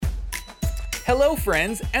Hello,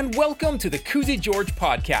 friends, and welcome to the Koozy George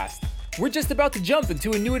podcast. We're just about to jump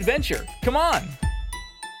into a new adventure. Come on!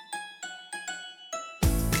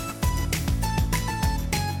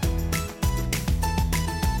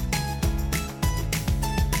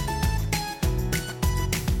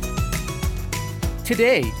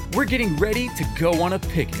 Today, we're getting ready to go on a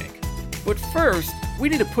picnic. But first, we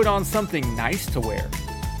need to put on something nice to wear.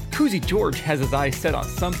 Koozy George has his eyes set on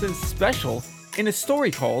something special in a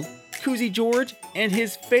story called Koozy George and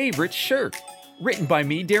His Favorite Shirt, written by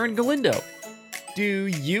me, Darren Galindo. Do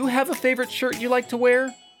you have a favorite shirt you like to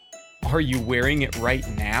wear? Are you wearing it right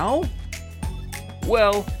now?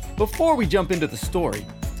 Well, before we jump into the story,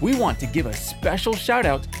 we want to give a special shout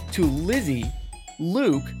out to Lizzie,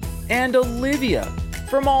 Luke, and Olivia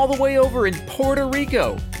from all the way over in Puerto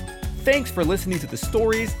Rico. Thanks for listening to the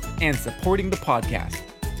stories and supporting the podcast.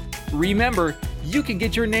 Remember, you can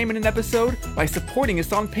get your name in an episode by supporting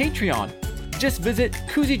us on Patreon. Just visit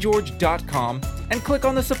koozygeorge.com and click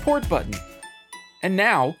on the support button. And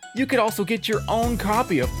now, you could also get your own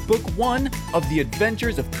copy of Book 1 of The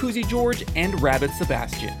Adventures of Koozy George and Rabbit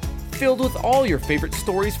Sebastian, filled with all your favorite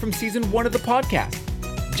stories from Season 1 of the podcast.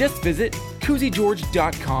 Just visit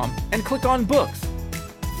koozygeorge.com and click on Books.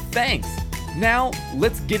 Thanks! Now,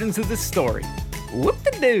 let's get into the story.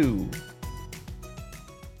 Whoop-de-doo!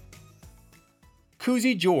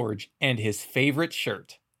 Koozy George and His Favorite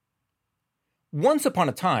Shirt. Once upon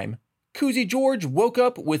a time, Koozy George woke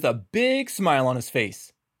up with a big smile on his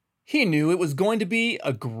face. He knew it was going to be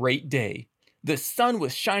a great day. The sun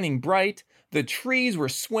was shining bright, the trees were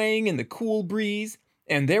swaying in the cool breeze,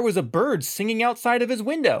 and there was a bird singing outside of his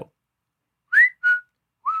window.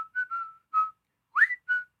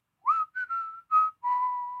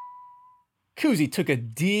 Koozy took a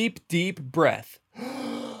deep, deep breath.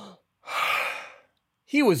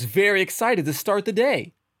 He was very excited to start the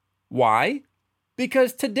day. Why?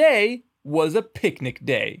 Because today was a picnic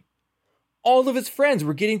day. All of his friends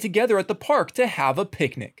were getting together at the park to have a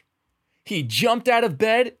picnic. He jumped out of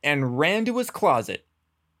bed and ran to his closet.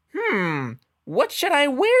 What should I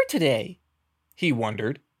wear today? He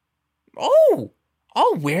wondered. Oh,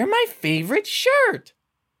 I'll wear my favorite shirt.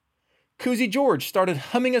 Koozy George started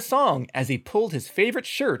humming a song as he pulled his favorite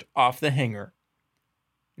shirt off the hanger.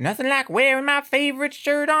 Nothing like wearing my favorite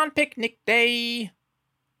shirt on picnic day.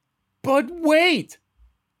 But wait!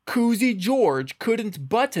 Koozy George couldn't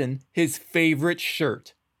button his favorite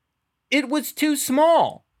shirt. It was too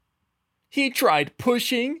small. He tried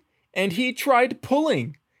pushing, and he tried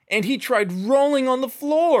pulling, and he tried rolling on the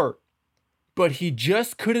floor. But he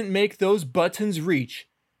just couldn't make those buttons reach,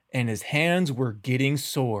 and his hands were getting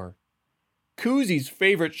sore. Koozy's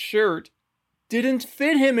favorite shirt didn't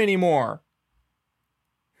fit him anymore.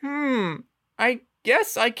 I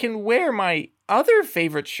guess I can wear my other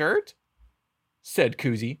favorite shirt, said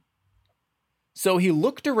Koozy. So he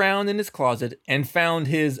looked around in his closet and found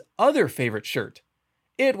his other favorite shirt.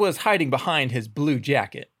 It was hiding behind his blue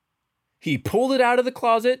jacket. He pulled it out of the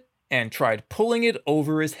closet and tried pulling it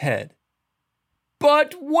over his head.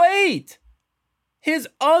 But wait! His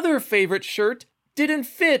other favorite shirt didn't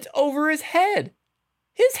fit over his head.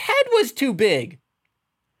 His head was too big.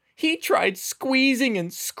 He tried squeezing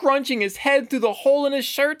and scrunching his head through the hole in his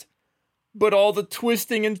shirt, but all the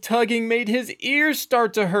twisting and tugging made his ears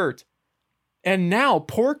start to hurt. And now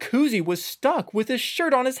poor Koozy was stuck with his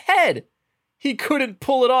shirt on his head. He couldn't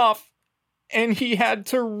pull it off, and he had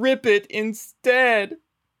to rip it instead.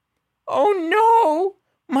 Oh no,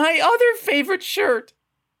 my other favorite shirt,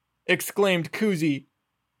 exclaimed Koozy.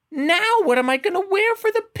 Now what am I going to wear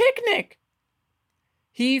for the picnic?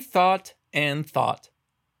 He thought and thought.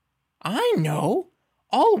 I know,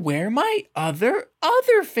 I'll wear my other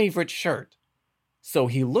favorite shirt. So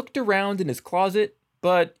he looked around in his closet,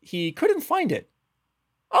 but he couldn't find it.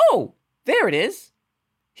 Oh, there it is,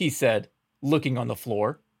 he said, looking on the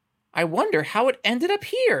floor. I wonder how it ended up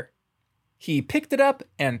here. He picked it up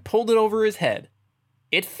and pulled it over his head.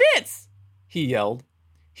 It fits, he yelled.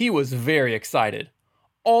 He was very excited.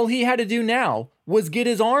 All he had to do now was get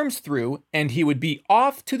his arms through and he would be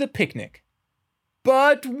off to the picnic.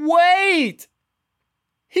 But wait!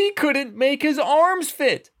 He couldn't make his arms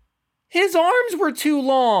fit. His arms were too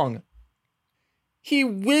long. He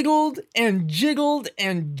wiggled and jiggled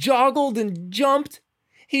and joggled and jumped.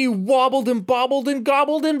 He wobbled and bobbled and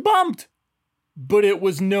gobbled and bumped. But it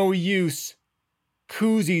was no use.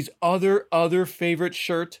 Koozy's other favorite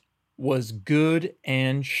shirt was good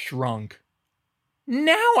and shrunk.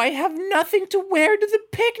 Now I have nothing to wear to the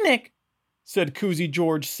picnic, said Koozy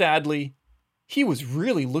George sadly. He was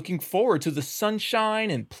really looking forward to the sunshine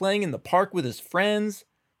and playing in the park with his friends.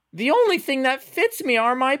 The only thing that fits me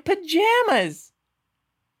are my pajamas.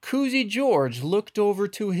 Koozy George looked over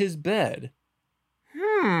to his bed.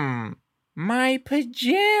 My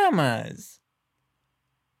pajamas.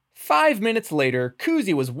 5 minutes later,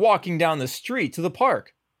 Koozy was walking down the street to the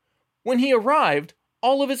park. When he arrived,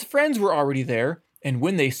 all of his friends were already there, and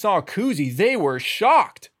when they saw Koozy, they were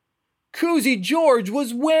shocked. Koozy George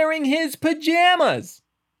was wearing his pajamas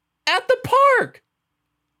at the park.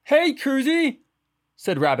 "Hey, Koozy,"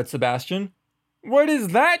 said Rabbit Sebastian. "What is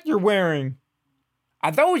that you're wearing?"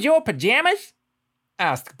 "Are those your pajamas?"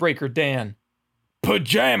 asked Breaker Dan.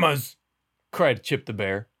 "Pajamas!" cried Chip the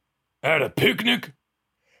Bear. "At a picnic?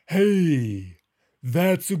 Hey,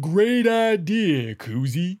 that's a great idea,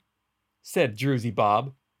 Koozy," said Druzy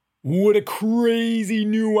Bob. "What a crazy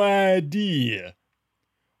new idea.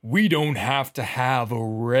 We don't have to have a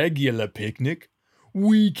regular picnic.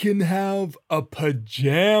 We can have a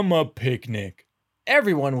pajama picnic."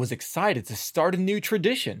 Everyone was excited to start a new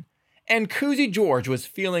tradition, and Koozy George was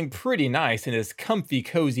feeling pretty nice in his comfy,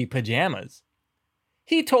 cozy pajamas.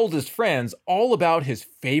 He told his friends all about his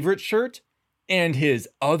favorite shirt, and his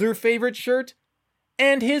other favorite shirt,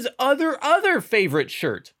 and his other favorite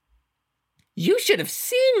shirt. "You should have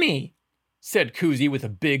seen me," said Koozy with a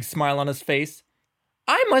big smile on his face.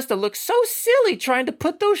 "I must have looked so silly trying to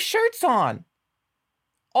put those shirts on."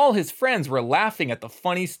 All his friends were laughing at the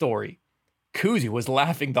funny story. Koozy was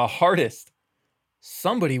laughing the hardest.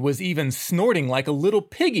 Somebody was even snorting like a little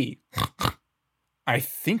piggy. I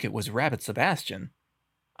think it was Rabbit Sebastian.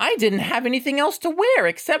 "I didn't have anything else to wear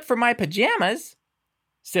except for my pajamas,"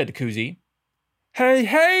 said Koozy.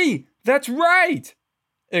 Hey, that's right!"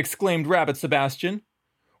 exclaimed Rabbit Sebastian.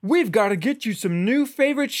 "We've got to get you some new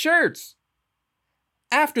favorite shirts."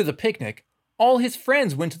 After the picnic, all his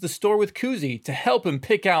friends went to the store with Koozy to help him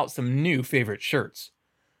pick out some new favorite shirts.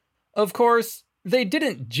 Of course, they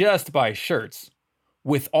didn't just buy shirts.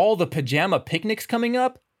 With all the pajama picnics coming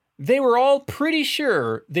up, they were all pretty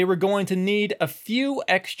sure they were going to need a few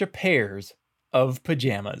extra pairs of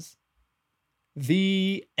pajamas.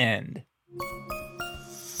 The end.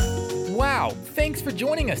 Wow, thanks for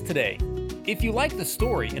joining us today. If you like the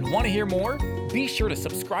story and want to hear more, be sure to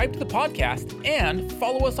subscribe to the podcast and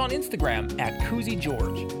follow us on Instagram at Koozy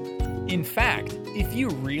George. In fact, if you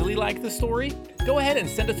really like the story, go ahead and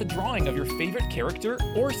send us a drawing of your favorite character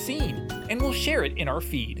or scene, and we'll share it in our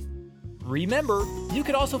feed. Remember, you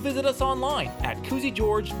could also visit us online at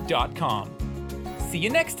koozygeorge.com. See you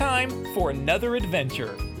next time for another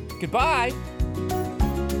adventure. Goodbye!